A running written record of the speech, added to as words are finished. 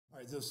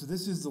So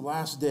this is the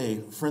last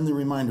day. Friendly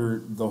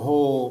reminder, the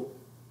whole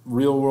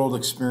real world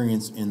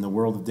experience in the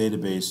world of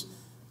database,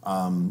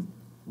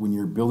 when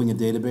you're building a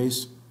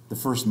database, the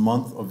first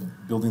month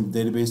of building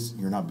the database,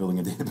 you're not building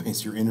a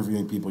database, you're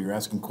interviewing people, you're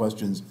asking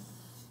questions.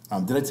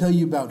 Did I tell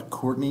you about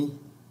Courtney?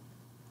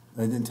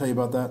 I didn't tell you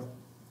about that?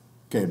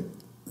 Okay,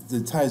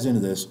 it ties into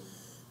this.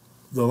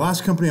 The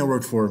last company I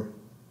worked for,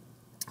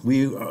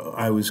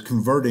 I was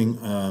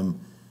converting.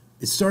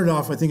 It started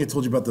off, I think I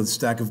told you about the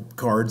stack of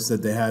cards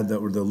that they had that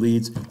were the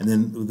leads, and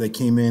then they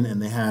came in and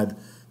they had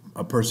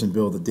a person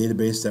build a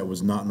database that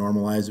was not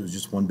normalized. It was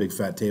just one big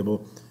fat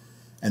table.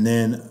 And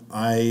then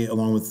I,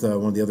 along with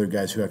one of the other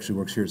guys who actually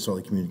works here at Salt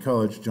Lake Community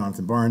College,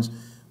 Jonathan Barnes,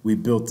 we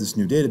built this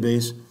new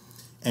database,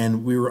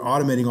 and we were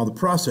automating all the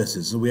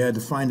processes. So we had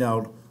to find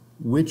out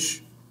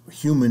which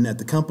human at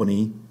the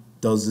company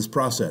does this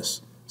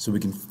process, so we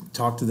can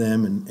talk to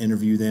them and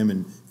interview them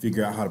and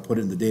figure out how to put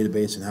it in the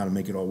database and how to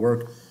make it all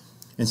work.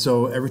 And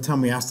so every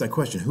time we asked that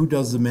question, who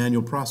does the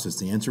manual process?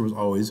 The answer was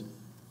always,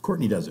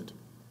 Courtney does it.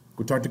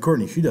 Go talk to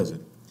Courtney, she does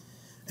it.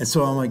 And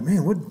so I'm like,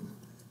 man, what,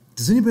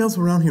 does anybody else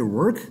around here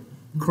work?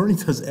 Courtney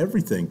does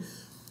everything.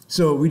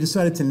 So we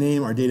decided to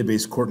name our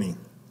database Courtney.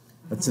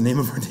 That's the name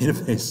of our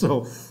database.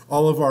 So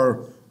all of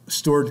our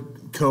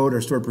stored code,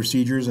 our stored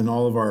procedures, and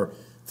all of our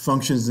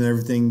functions and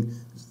everything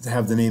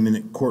have the name in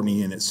it,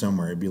 Courtney in it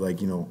somewhere. It'd be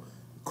like, you know,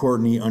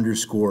 Courtney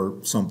underscore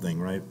something,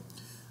 right?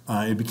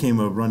 It became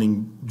a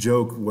running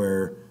joke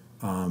where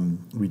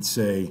we'd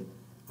say,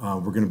 we're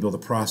going to build a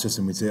process,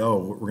 and we'd say, oh,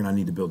 we're going to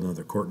need to build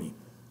another Courtney,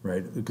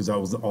 right? Because that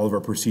was all of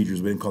our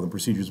procedures. We didn't call them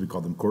procedures, we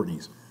called them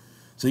Courtneys.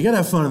 So you got to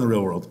have fun in the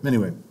real world.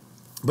 Anyway,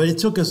 but it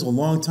took us a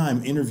long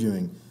time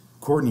interviewing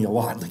Courtney a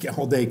lot, like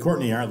all day.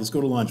 Courtney, all right, let's go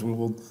to lunch.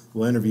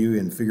 We'll interview you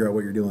and figure out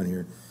what you're doing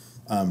here.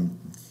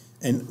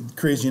 And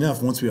crazy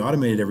enough, once we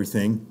automated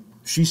everything,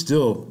 she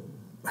still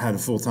had a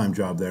full-time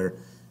job there.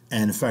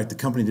 And in fact, the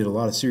company did a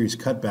lot of serious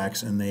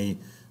cutbacks, and they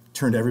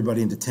turned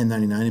everybody into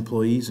 1099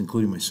 employees,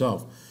 including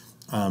myself.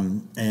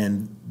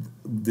 And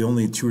the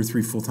only 2 or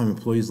 3 full-time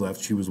employees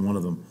left, she was one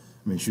of them.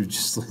 I mean, she was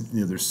just,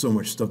 you know, there's so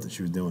much stuff that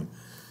she was doing.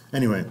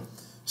 Anyway,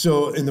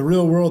 so in the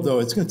real world, though,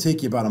 it's going to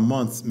take you about a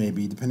month,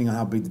 maybe, depending on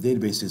how big the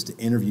database is, to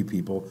interview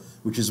people,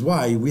 which is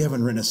why we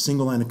haven't written a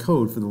single line of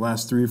code for the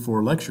last 3 or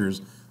 4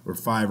 lectures, or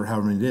 5, or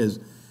however many it is.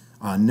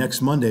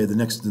 Next Monday, the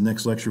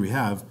next lecture we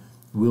have,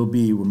 will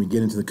be when we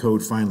get into the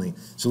code finally.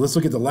 So let's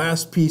look at the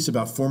last piece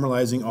about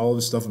formalizing all of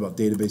the stuff about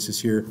databases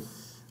here.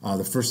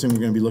 The first thing we're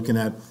going to be looking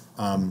at,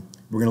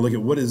 we're going to look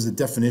at what is the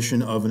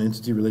definition of an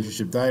entity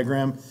relationship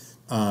diagram,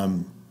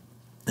 and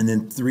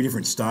then 3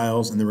 different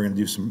styles, and then we're going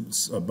to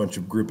do a bunch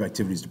of group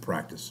activities to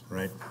practice,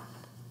 right?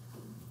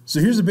 So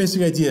here's the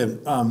basic idea.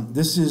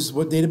 This is,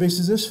 what database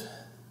is this?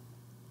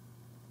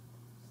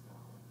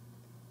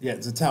 Yeah,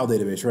 it's a TAL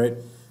database, right?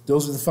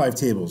 Those are the 5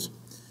 tables.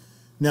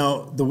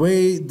 Now, the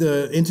way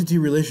the entity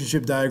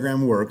relationship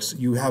diagram works,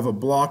 you have a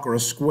block or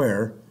a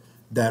square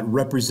that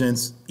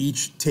represents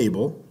each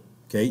table,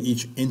 okay,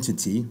 each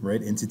entity,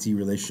 right, entity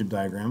relationship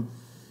diagram,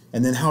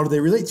 and then how do they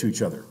relate to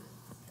each other?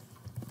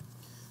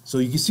 So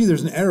you can see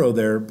there's an arrow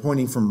there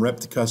pointing from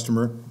rep to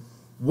customer.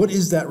 What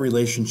is that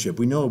relationship?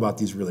 We know about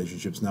these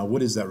relationships now.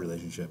 What is that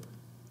relationship?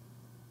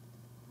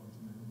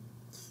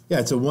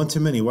 Yeah, it's a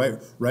one-to-many, right?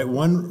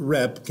 One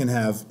rep can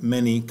have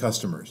many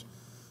customers.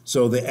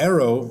 So the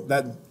arrow,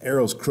 that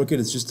arrow's crooked.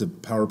 It's just a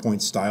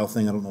PowerPoint style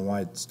thing. I don't know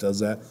why it does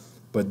that.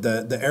 But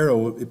the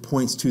arrow, it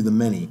points to the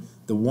many.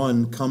 The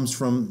one comes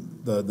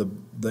from,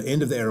 the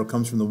end of the arrow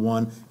comes from the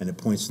one, and it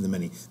points to the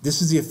many.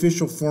 This is the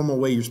official formal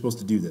way you're supposed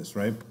to do this,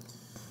 right?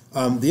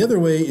 The other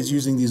way is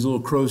using these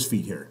little crow's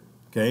feet here.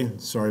 Okay,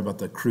 sorry about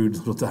the crude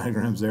little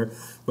diagrams there.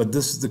 But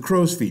this is the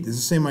crow's feet. This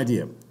is the same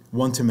idea,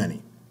 one to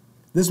many.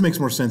 This makes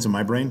more sense in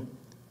my brain,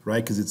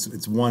 right? Because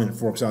it's one and it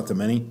forks out to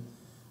many,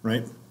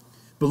 right?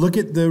 But look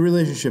at the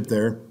relationship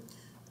there.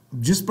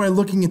 Just by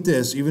looking at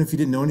this, even if you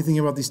didn't know anything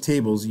about these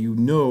tables, you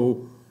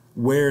know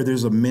where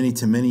there's a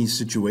many-to-many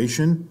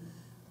situation.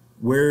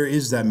 Where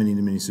is that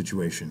many-to-many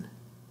situation?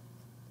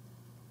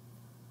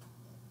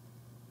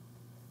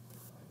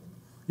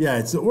 Yeah,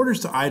 it's the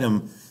orders to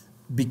item.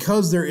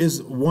 Because there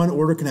is one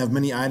order can have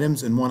many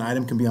items and one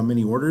item can be on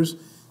many orders,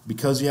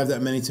 because you have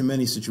that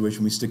many-to-many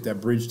situation, we stick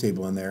that bridge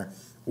table in there,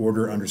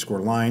 order underscore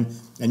line,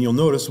 and you'll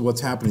notice what's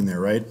happening there,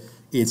 right?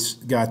 It's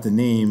got the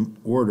name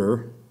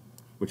order,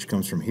 which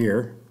comes from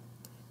here,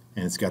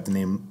 and it's got the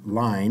name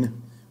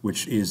line,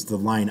 which is the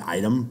line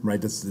item,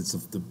 right? It's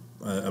the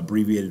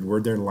abbreviated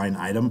word there, line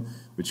item,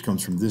 which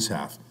comes from this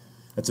half.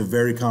 That's a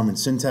very common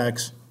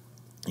syntax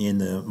in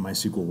the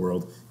MySQL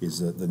world, is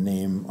the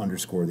name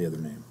underscore the other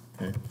name,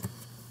 okay?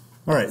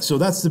 All right, so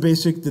that's the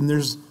basic. Then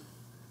there's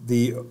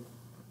the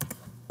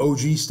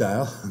OG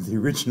style, the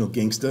original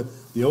gangsta,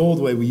 the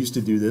old way we used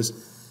to do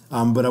this.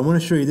 But I want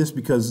to show you this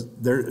because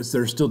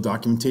there's still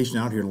documentation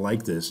out here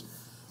like this.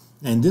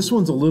 And this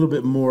one's a little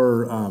bit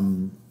more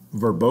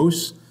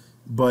verbose,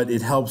 but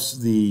it helps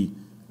the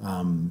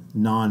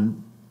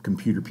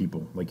non-computer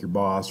people, like your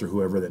boss or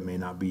whoever that may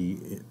not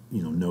be,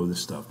 know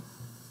this stuff.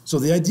 So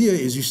the idea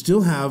is you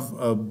still have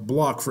a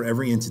block for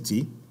every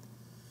entity,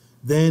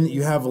 Then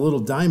you have a little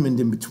diamond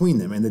in between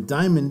them, and the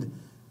diamond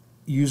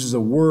uses a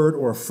word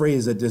or a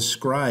phrase that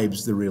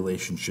describes the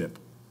relationship,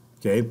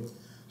 okay?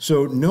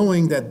 So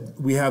knowing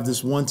that we have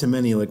this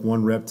one-to-many, like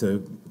one rep to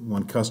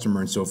one customer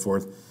and so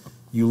forth,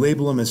 you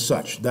label them as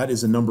such. That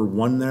is a number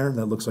 1 there.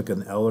 That looks like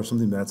an L or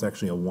something, but that's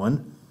actually a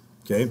 1,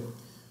 okay?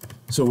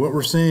 So what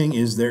we're saying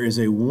is there is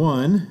a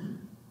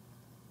 1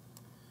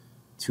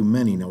 to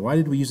many. Now, why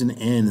did we use an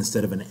N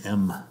instead of an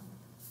M?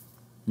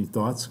 Any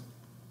thoughts?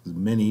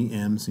 Many,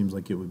 M seems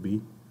like it would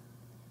be.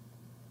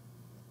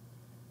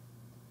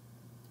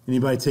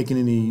 Anybody taking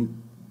any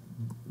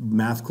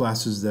math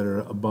classes that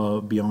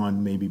are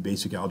beyond maybe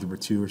basic algebra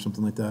 2 or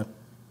something like that?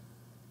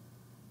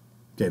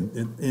 Okay,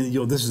 and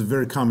this is a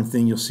very common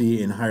thing you'll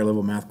see in higher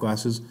level math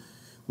classes.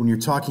 When you're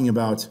talking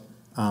about,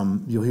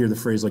 you'll hear the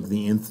phrase like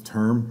the nth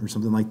term or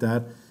something like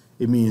that.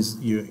 It means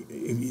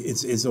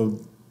it's a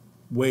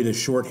way to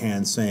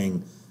shorthand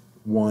saying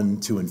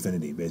 1 to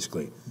infinity,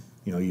 basically.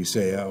 You know, you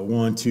say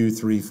 1, 2,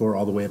 3, 4,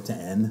 all the way up to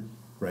n,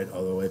 right?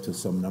 All the way up to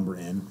some number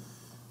n.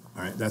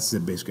 All right, that's the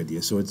basic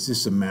idea. So it's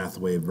just a math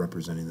way of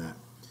representing that.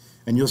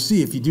 And you'll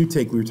see if you do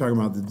take, we were talking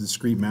about the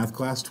discrete math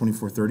class,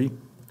 2430.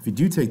 If you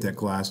do take that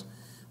class,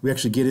 we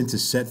actually get into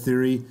set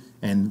theory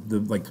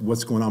and like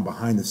what's going on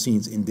behind the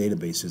scenes in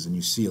databases, and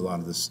you see a lot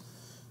of this,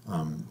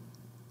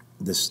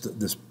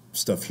 this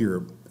stuff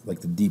here,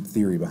 like the deep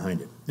theory behind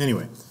it.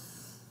 Anyway.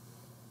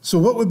 So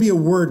what would be a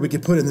word we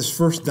could put in this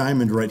first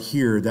diamond right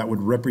here that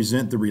would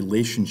represent the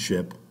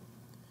relationship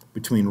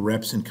between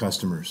reps and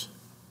customers?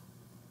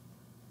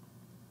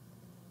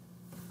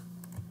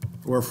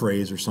 Or a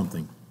phrase or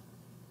something.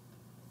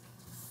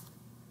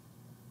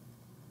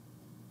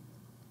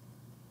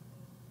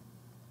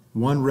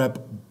 One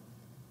rep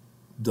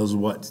does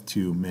what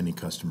to many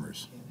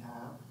customers? Can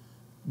have.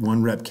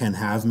 One rep can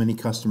have many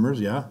customers,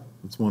 yeah.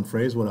 That's one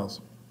phrase. What else?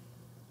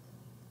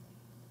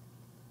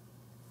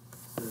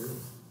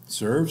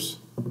 Serves,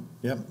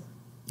 yep,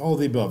 all of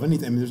the above.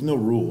 Anything. I mean, there's no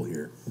rule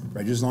here,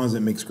 right? Just as long as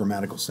it makes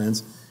grammatical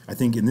sense. I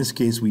think in this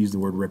case we use the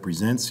word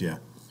represents. Yeah,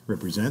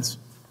 represents.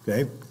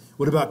 Okay.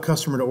 What about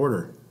customer to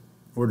order?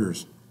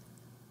 Orders.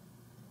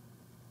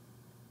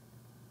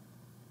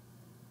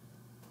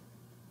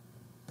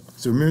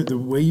 So remember, the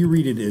way you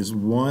read it is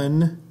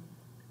one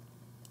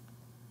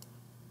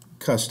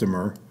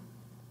customer,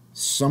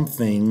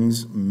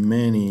 something's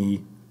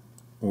many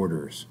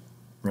orders,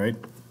 right?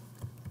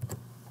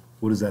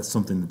 What is that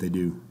something that they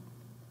do?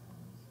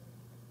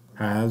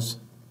 Has.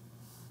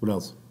 What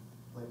else?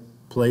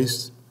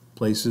 Placed.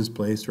 Places,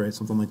 placed, right?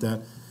 Something like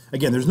that.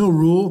 Again, there's no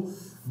rule,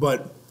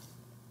 but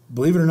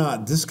believe it or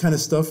not, this kind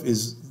of stuff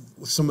is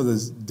some of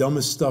the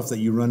dumbest stuff that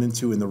you run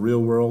into in the real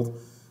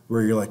world,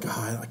 where you're like,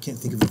 oh, I can't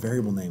think of a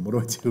variable name. What do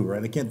I do,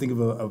 right? I can't think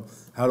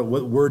of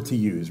what word to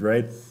use,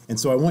 right? And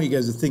so I want you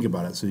guys to think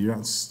about it so you're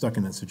not stuck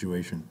in that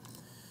situation,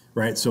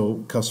 right? So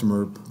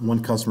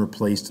one customer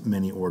placed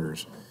many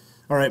orders.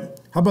 All right,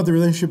 how about the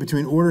relationship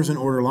between orders and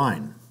order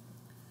line?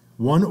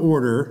 One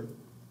order,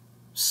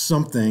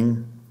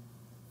 something,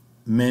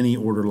 many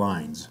order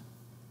lines.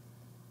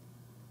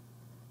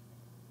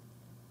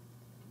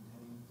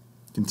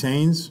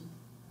 Contains,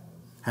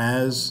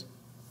 has,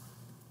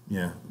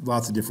 yeah,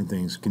 lots of different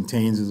things.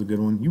 Contains is a good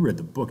one. You read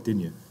the book,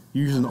 didn't you?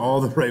 You're using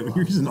all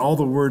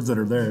the words that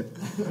are there.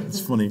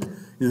 It's funny.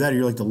 Either that or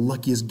you're like the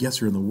luckiest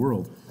guesser in the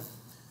world.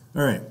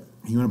 All right,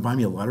 you want to buy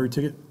me a lottery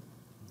ticket?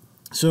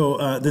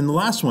 So then the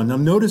last one. Now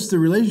notice the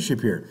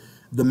relationship here.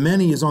 The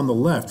many is on the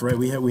left, right?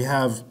 We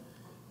have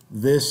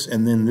this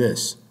and then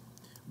this,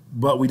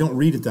 but we don't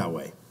read it that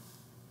way.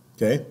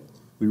 Okay,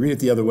 we read it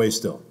the other way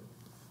still.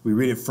 We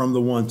read it from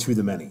the one to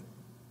the many.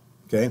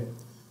 Okay,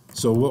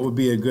 so what would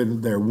be a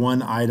good there?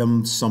 One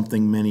item,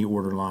 something, many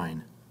order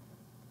line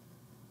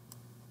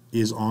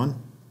is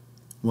on.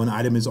 One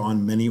item is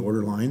on many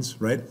order lines,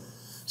 right?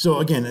 So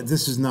again,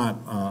 this is not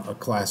a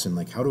class in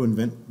like how to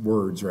invent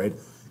words, right?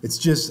 It's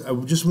just, I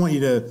just want you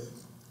to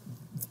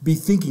be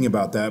thinking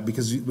about that,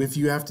 because if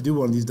you have to do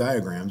one of these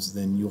diagrams,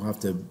 then you'll have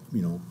to,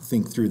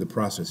 think through the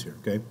process here,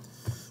 okay?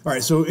 All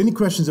right, so any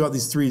questions about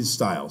these three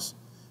styles?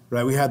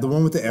 Right, we had the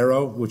one with the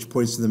arrow, which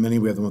points to the many.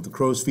 We have the one with the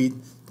crow's feet,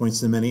 points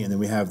to the many. And then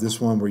we have this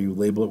one where you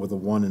label it with a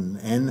 1 and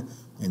an N,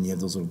 and you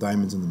have those little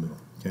diamonds in the middle,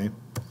 okay?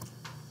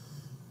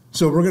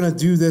 So we're going to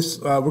do this.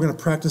 We're going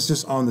to practice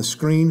this on the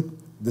screen.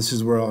 This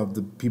is where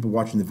the people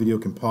watching the video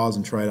can pause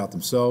and try it out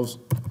themselves.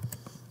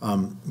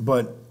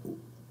 But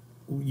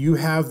you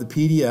have the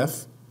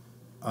PDF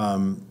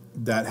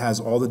that has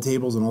all the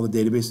tables and all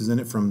the databases in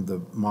it from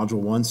the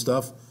Module 1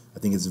 stuff. I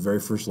think it's the very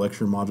first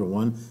lecture, Module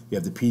 1. You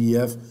have the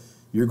PDF.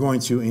 You're going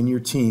to, in your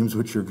teams,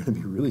 which are going to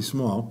be really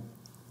small,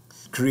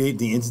 create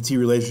the entity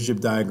relationship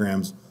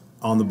diagrams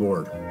on the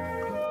board.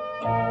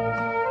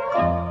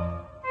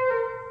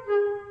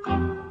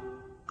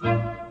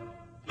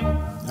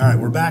 All right,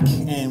 we're back,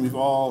 and we've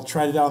all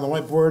tried it out on the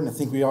whiteboard, and I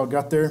think we all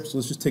got there. So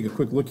let's just take a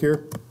quick look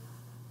here.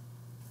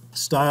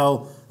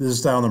 Style, this is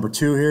style number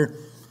 2 here,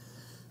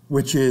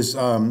 which is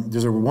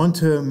there's a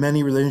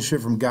one-to-many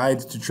relationship from guide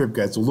to trip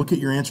guide. So look at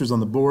your answers on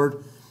the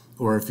board,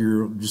 or if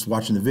you're just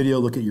watching the video,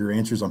 look at your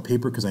answers on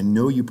paper, because I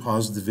know you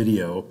paused the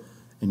video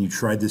and you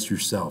tried this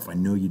yourself. I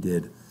know you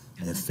did.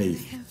 I have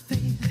faith.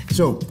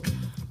 So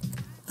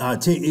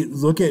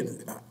look at,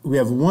 we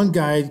have one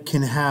guide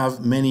can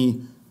have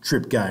many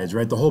trip guides,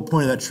 right? The whole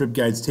point of that trip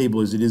guides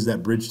table is it is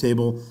that bridge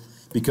table,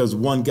 because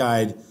one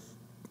guide,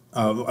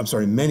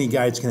 many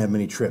guides can have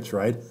many trips,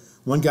 right?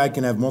 One guide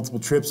can have multiple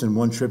trips, and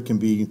one trip can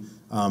be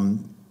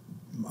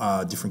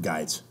different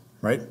guides,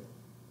 right?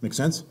 Make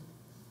sense?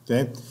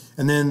 Okay.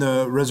 And then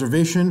the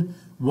reservation,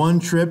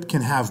 one trip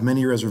can have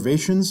many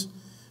reservations.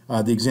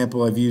 The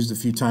example I've used a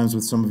few times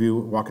with some of you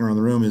walking around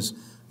the room is,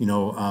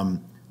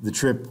 the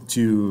trip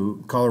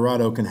to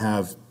Colorado can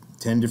have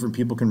 10 different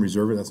people can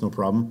reserve it. That's no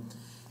problem.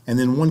 And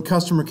then one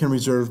customer can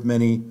reserve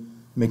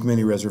make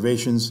many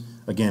reservations.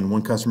 Again,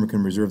 one customer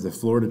can reserve the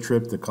Florida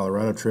trip, the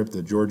Colorado trip,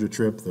 the Georgia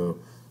trip, the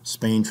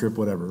Spain trip,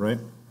 whatever, right?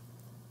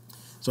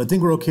 So I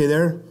think we're okay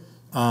there.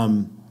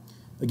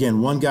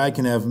 Again, one guide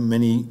can have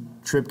many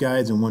trip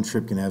guides, and one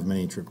trip can have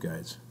many trip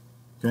guides,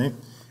 okay?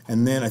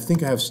 And then I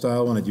think I have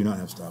style one. I do not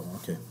have style one,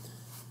 okay.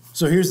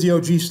 So here's the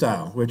OG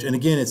style, which, and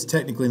again, it's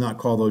technically not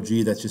called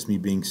OG. That's just me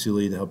being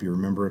silly to help you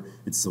remember.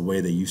 It's the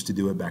way they used to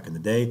do it back in the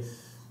day.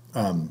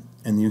 And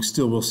you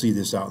still will see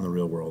this out in the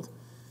real world.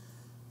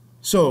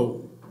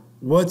 So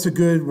what's a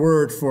good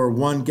word for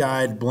one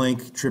guide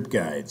blank trip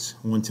guides?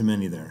 One too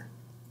many there.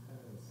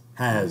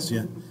 Has,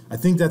 yeah. I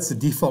think that's the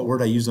default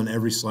word I use on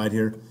every slide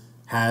here.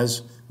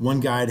 Has. One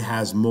guide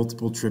has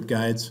multiple trip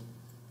guides,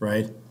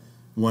 right?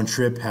 One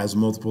trip has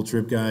multiple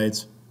trip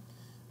guides.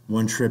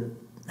 One trip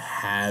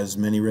has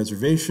many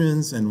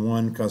reservations, and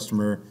one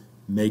customer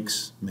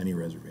makes many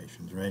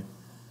reservations, right?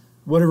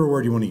 Whatever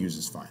word you want to use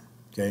is fine,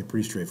 okay?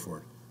 Pretty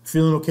straightforward.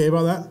 Feeling okay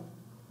about that?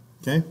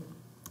 Okay?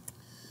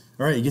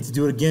 All right, you get to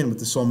do it again with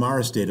the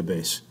Solaris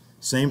database.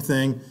 Same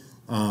thing.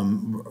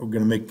 We're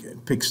going to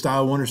pick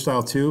style 1 or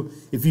style 2.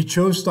 If you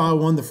chose style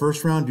 1 the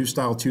first round, do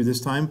style 2 this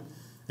time,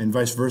 and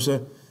vice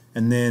versa.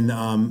 And then,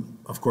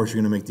 of course,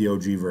 you're going to make the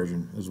OG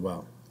version as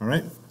well. All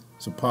right?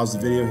 So pause the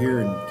video here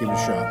and give it a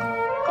shot.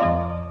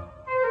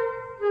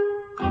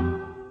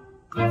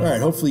 All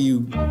right, hopefully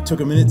you took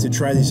a minute to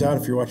try these out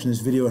if you're watching this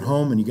video at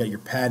home and you got your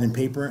pad and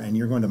paper, and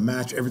you're going to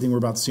match everything we're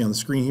about to see on the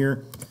screen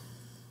here.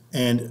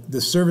 And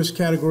the service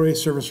category,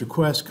 service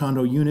request,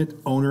 condo unit,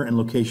 owner, and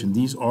location.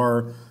 These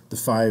are the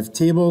 5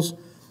 tables,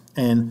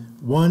 and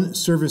one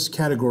service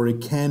category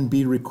can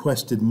be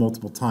requested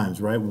multiple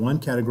times, right? One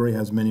category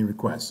has many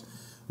requests.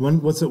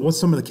 What's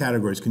some of the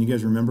categories? Can you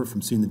guys remember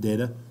from seeing the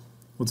data?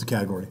 What's a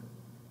category?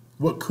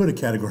 What could a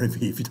category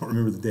be if you don't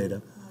remember the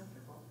data?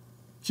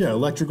 Yeah,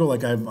 electrical,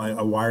 like I have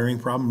a wiring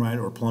problem, right,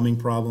 or plumbing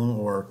problem,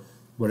 or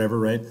whatever,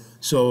 right?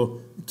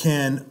 So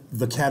can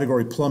the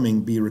category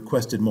plumbing be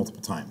requested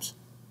multiple times,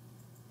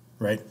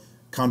 right?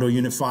 Condo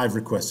unit 5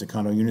 requested,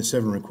 condo unit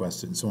 7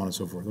 requested, and so on and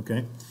so forth,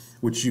 okay?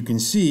 Which you can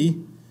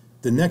see,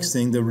 the next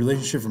thing, the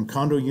relationship from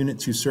condo unit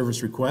to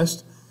service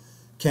request.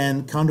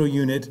 Can condo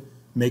unit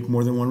make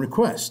more than one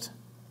request?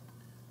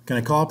 Can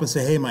I call up and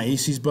say, hey, my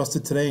AC's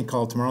busted today, and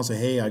call tomorrow and say,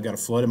 hey, I got a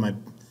flood in my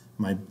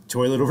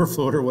toilet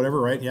overflowed or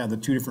whatever, right? Yeah, the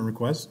 2 different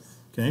requests,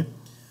 okay?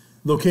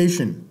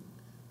 Location.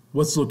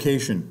 What's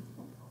location?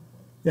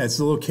 Yeah, it's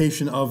the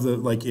location of the,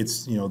 like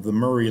it's, the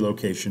Murray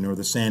location or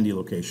the Sandy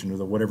location or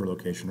the whatever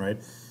location, right?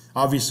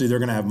 Obviously, they're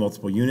going to have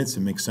multiple units. It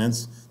makes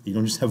sense. You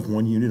don't just have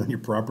one unit on your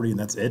property and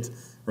that's it,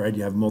 right?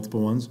 You have multiple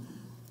ones,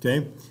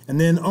 okay? And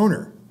then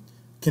owner.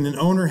 Can an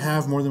owner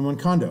have more than one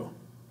condo?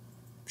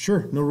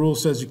 Sure, no rule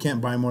says you can't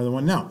buy more than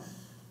one. Now,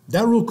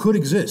 that rule could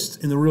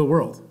exist in the real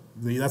world.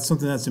 That's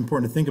something that's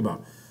important to think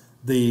about.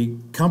 The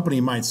company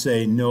might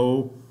say,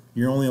 no,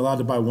 you're only allowed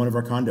to buy one of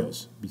our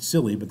condos. It'd be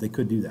silly, but they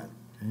could do that.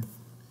 Okay?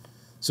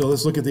 So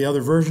let's look at the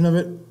other version of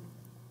it.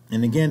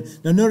 And again,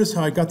 now notice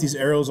how I got these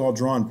arrows all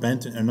drawn,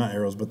 bent, or not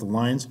arrows, but the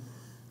lines.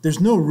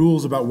 There's no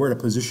rules about where to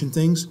position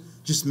things.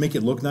 Just make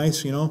it look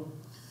nice,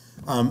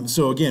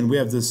 So again, we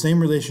have the same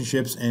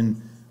relationships,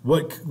 and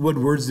what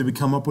words did we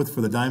come up with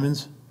for the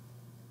diamonds?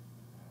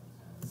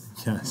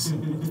 Yes,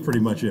 that's pretty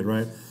much it,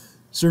 right?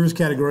 Service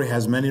category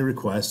has many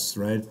requests,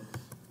 right?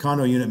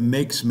 Condo unit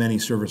makes many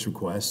service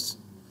requests.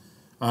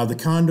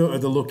 The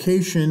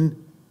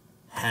location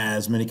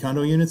has many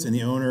condo units, and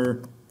the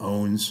owner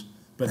owns,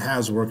 but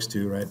has works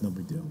too, right? No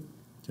big deal,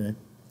 okay?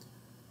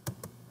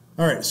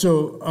 All right,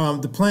 so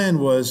the plan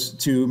was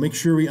to make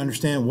sure we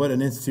understand what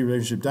an entity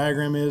relationship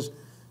diagram is,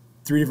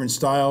 3 different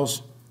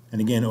styles,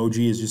 and again, OG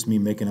is just me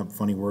making up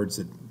funny words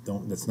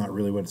that's not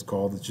really what it's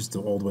called. It's just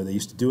the old way they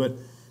used to do it.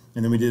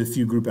 And then we did a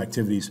few group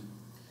activities.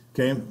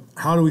 Okay,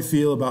 how do we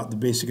feel about the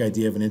basic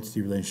idea of an entity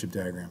relationship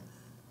diagram?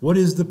 What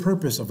is the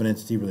purpose of an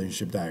entity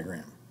relationship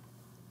diagram?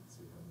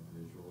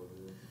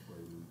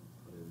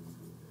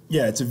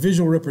 Yeah, it's a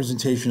visual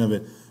representation of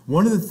it.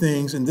 One of the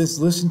things, and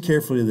listen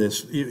carefully to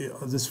this,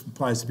 this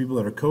applies to people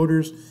that are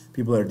coders,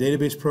 people that are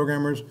database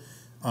programmers.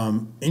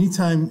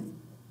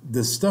 Anytime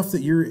the stuff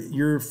that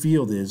your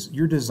field is,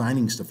 you're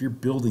designing stuff, you're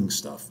building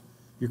stuff,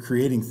 you're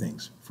creating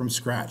things from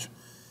scratch.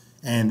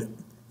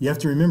 And you have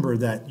to remember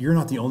that you're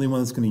not the only one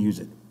that's going to use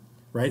it,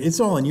 right? It's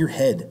all in your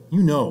head,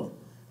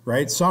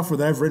 right? Software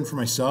that I've written for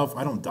myself,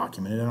 I don't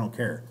document it. I don't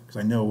care because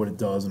I know what it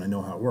does and I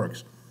know how it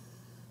works.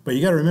 But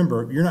you got to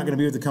remember, you're not going to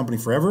be with the company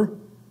forever.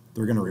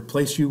 They're going to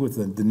replace you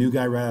with the new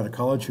guy right out of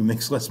college who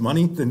makes less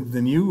money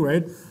than you,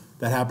 right?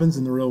 That happens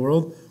in the real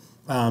world.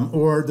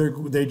 Or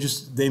maybe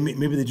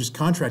they just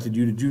contracted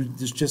you to do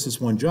just this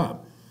one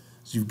job.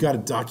 So you've got to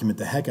document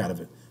the heck out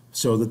of it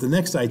so that the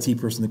next IT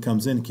person that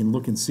comes in can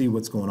look and see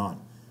what's going on.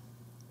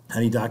 How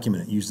do you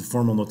document it? Use the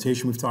formal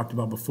notation we've talked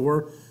about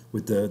before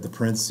with the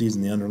parentheses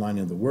and the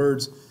underlining of the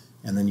words,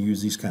 and then you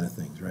use these kind of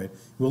things, right?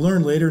 We'll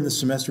learn later in the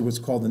semester what's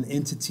called an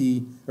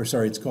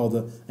it's called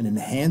an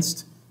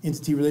enhanced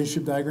entity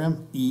relationship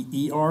diagram,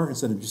 ER,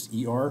 instead of just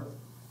ER,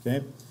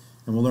 okay?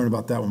 And we'll learn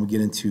about that when we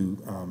get into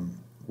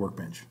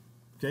Workbench.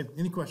 Okay,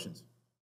 any questions?